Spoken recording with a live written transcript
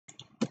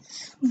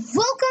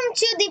Welcome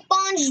to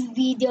Dipansh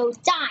video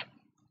time.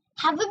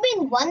 Have you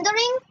been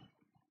wondering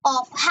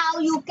of how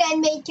you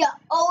can make your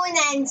own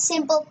and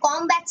simple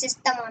combat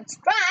system on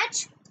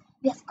scratch?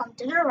 We have come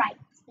to the right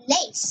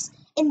place.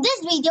 In this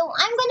video,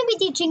 I'm going to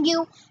be teaching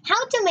you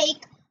how to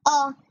make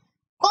a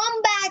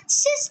combat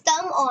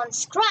system on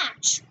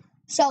scratch.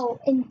 So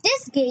in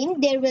this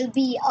game, there will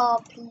be a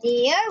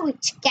player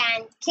which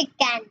can kick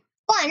and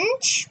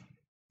punch,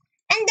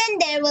 and then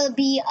there will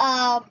be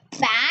a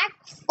bag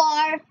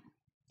for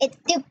it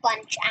to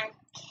punch and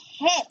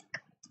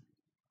kick.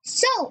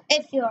 So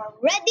if you're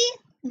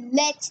ready,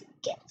 let's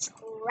get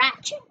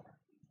scratching.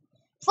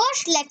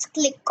 First, let's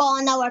click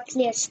on our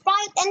clear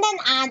sprite and then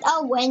add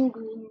a when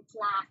green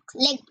flag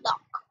leg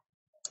block.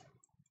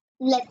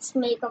 Let's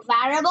make a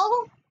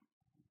variable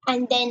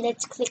and then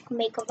let's click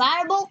make a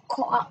variable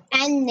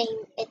and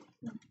name it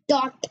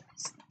dot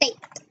state.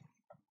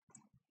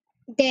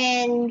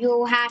 Then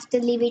you have to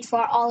leave it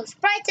for all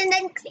sprites and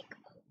then click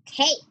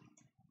OK.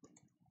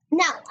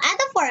 Now add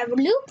a forever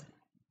loop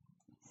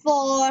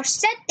for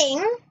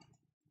setting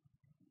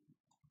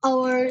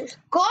our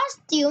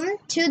costume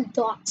to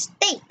dot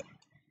state.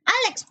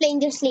 I'll explain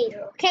this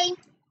later, okay?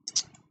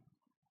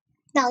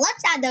 Now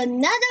let's add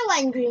another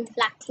one green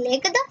flag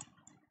click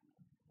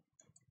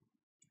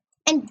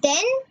and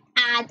then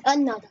add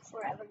another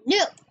forever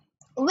loop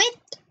with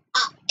a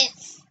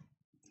if.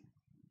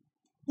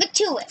 With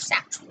two ifs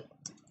actually.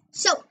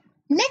 So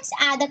let's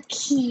add a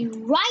key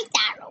right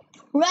arrow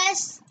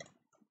pressed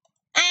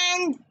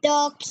and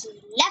the key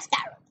left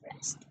arrow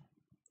pressed.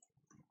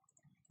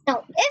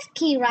 Now if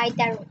key right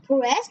arrow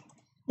pressed,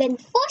 then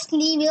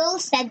firstly we'll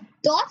set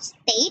dot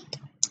state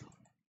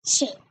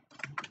shape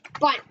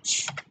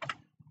punch.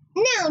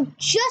 Now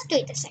just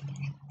wait a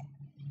second.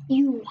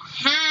 You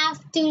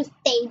have to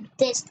take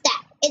this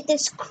step. It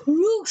is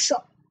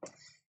crucial.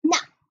 Now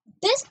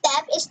this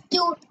step is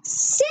to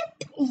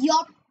set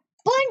your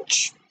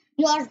punch,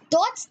 your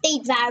dot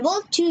state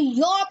variable to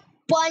your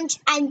punch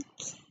and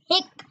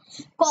kick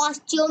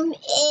costume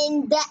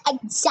in the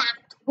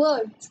exact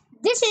words.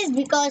 This is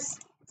because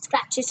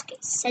Scratch is case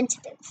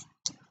sensitive.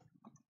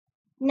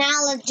 Now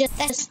let's just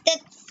test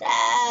it.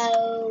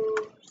 So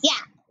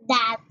yeah,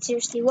 that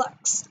seriously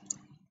works.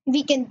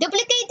 We can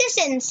duplicate this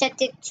and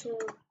set it to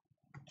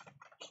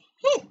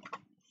hit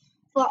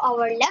for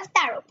our left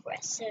arrow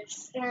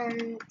pressers.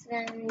 And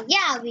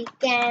yeah, we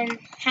can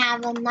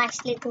have a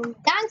nice little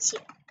dance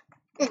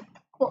here.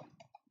 Cool.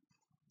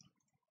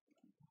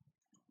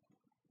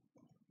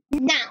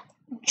 Now,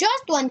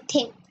 just one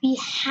thing. We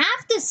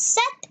have to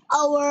set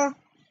our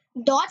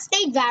dot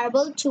state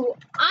variable to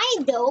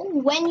idle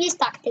when we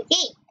start the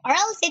game, or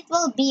else it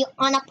will be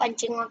on a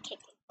punching or kicking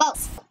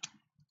both.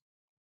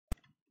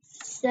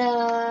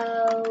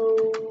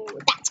 So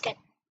that's good.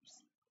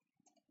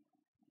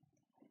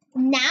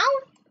 Now,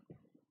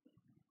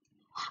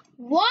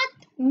 what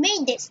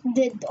made this?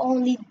 Did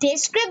only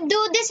this script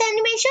do this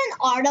animation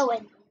or the when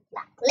green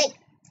flag click?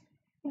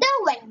 The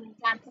when green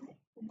flag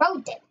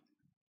wrote it.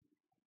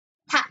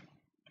 Ha!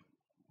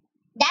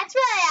 That's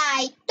why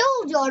I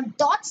told your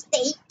dot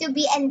state to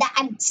be in the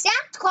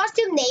exact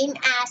costume name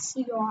as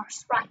your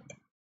sprite.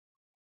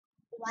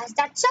 Why is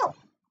that so?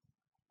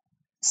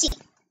 See,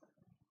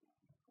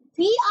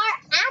 we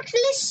are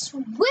actually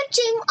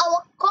switching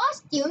our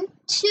costume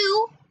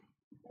to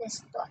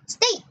this dot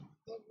state.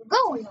 There you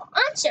go, your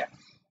answer.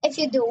 If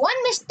you do one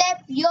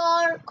misstep,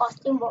 your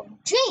costume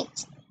won't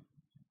change.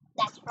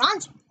 That's your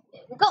answer.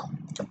 There you go.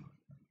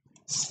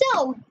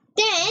 So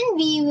then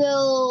we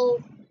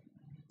will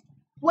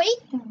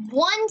wait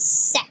 1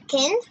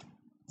 second.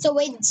 So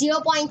wait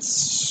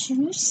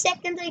 0.2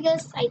 seconds, I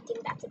guess. I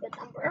think that's a good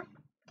number.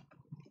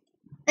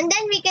 And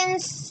then we can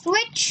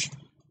switch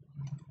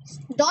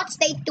dot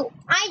state to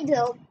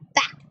idle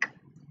back.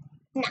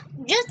 Now,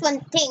 just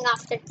one thing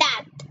after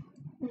that.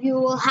 You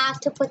will have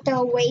to put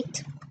the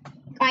wait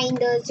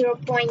kinda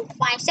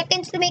 0.5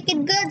 seconds to make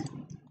it good.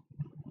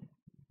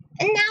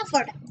 And now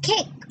for the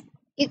kick.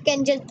 You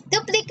can just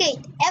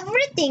duplicate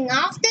everything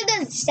after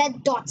the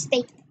set dot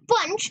state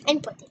punch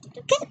and put it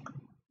into kick.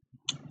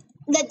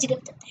 Let's give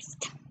it a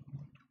test.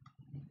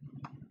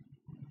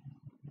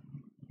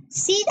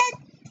 See that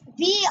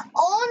we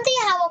only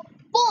have a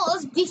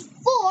pause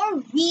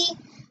before we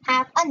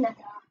have another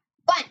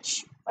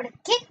punch. For the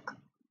kick,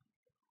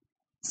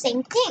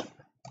 same thing.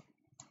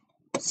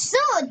 So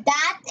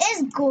that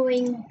is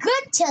going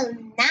good till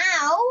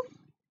now.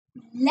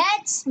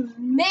 Let's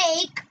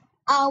make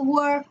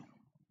our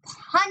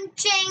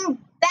punching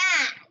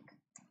bag.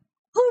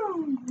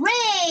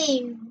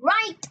 Hooray!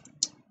 Right?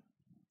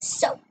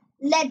 So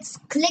let's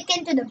click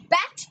into the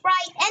back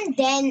sprite and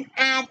then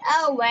add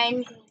a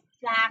when green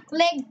flag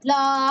leg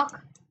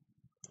block.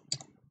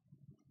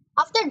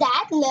 After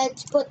that,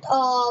 let's put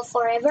a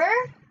forever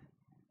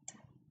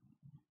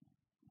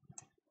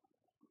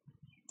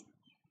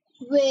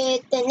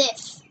with an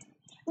if,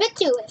 with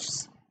two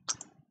ifs.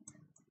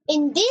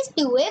 In these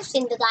two ifs,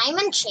 in the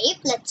diamond shape,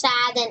 let's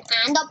add an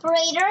AND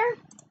operator.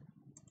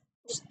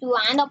 Just two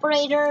AND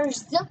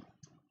operators.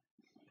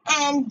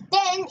 And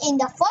then in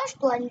the first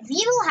one,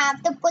 we will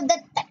have to put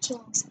the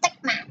searching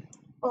stickman.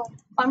 Oh,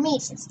 for me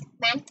it's a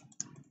stickman.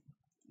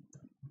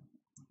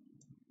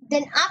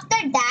 Then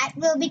after that,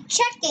 we'll be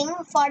checking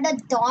for the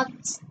dot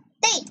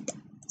state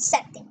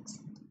settings.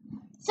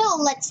 So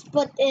let's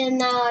put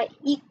in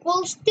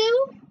equals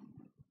to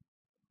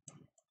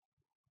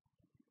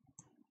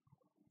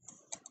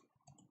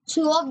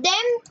two of them,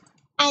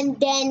 and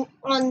then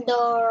on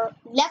the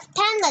left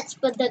hand let's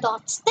put the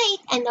dot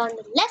state, and on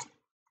the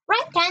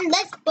right hand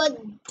let's put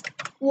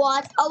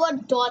what our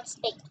dot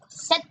state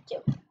was set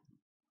to.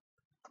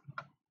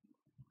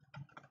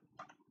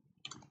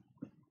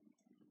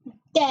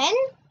 Then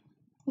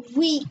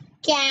we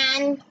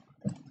can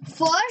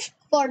first,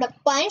 for the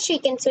punch, we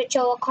can switch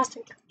our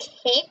costume to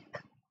kick.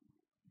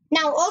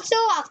 Now also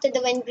after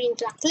the when green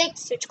flag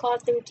clicks, switch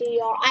costume to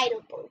your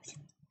idle pose.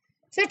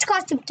 Switch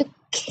costume to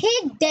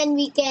kick, then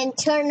we can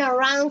turn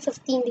around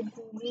 15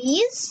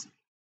 degrees.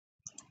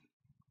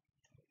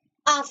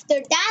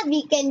 After that,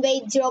 we can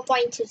wait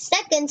 0.2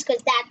 seconds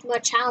because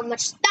that's how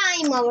much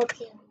time our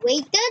player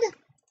waited.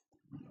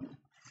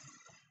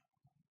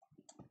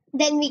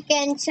 Then we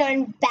can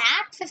turn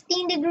back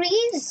 15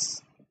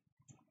 degrees.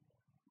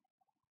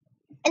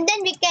 And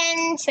then we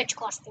can switch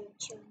costume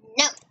to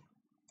no.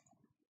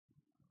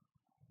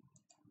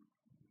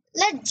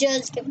 Let's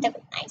just give them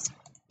a nice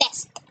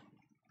test.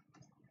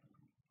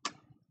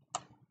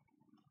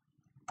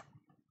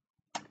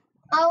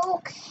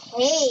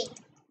 Okay.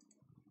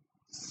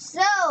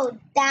 So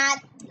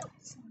that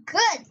looks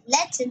good.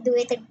 Let's do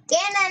it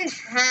again and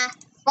have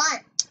fun.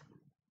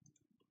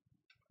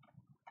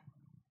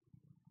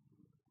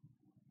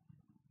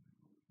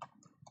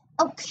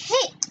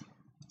 Okay.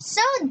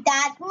 So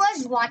that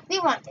was what we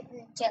wanted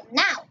until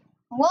now.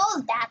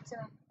 Well, that's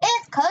not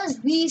it because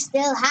we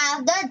still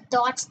have the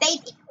dot state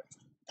equals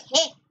to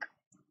kick.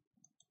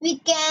 We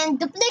can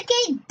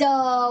duplicate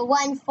the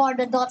one for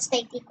the dot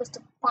state equals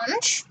to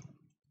punch.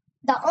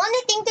 The only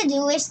thing to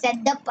do is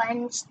set the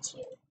punch to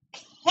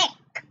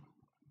kick.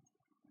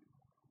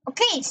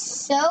 Okay,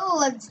 so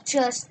let's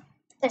just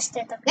test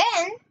it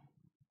again.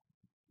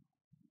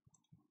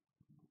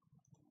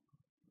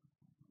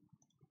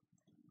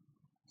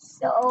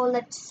 So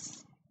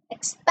let's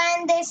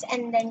expand this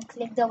and then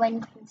click the when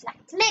green flag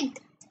clicked.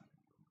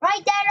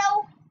 Right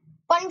arrow,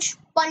 punch,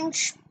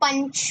 punch,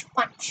 punch,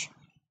 punch.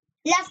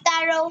 Left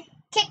arrow,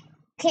 kick,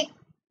 kick,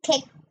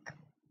 kick,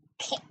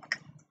 kick.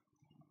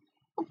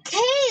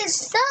 Okay,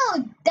 so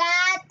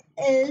that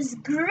is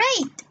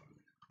great.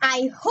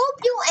 I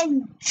hope you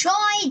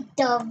enjoyed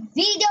the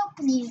video.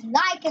 Please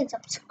like and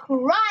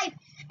subscribe.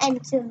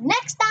 Until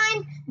next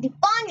time,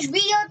 Dipansh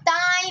video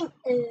time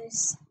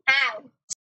is out.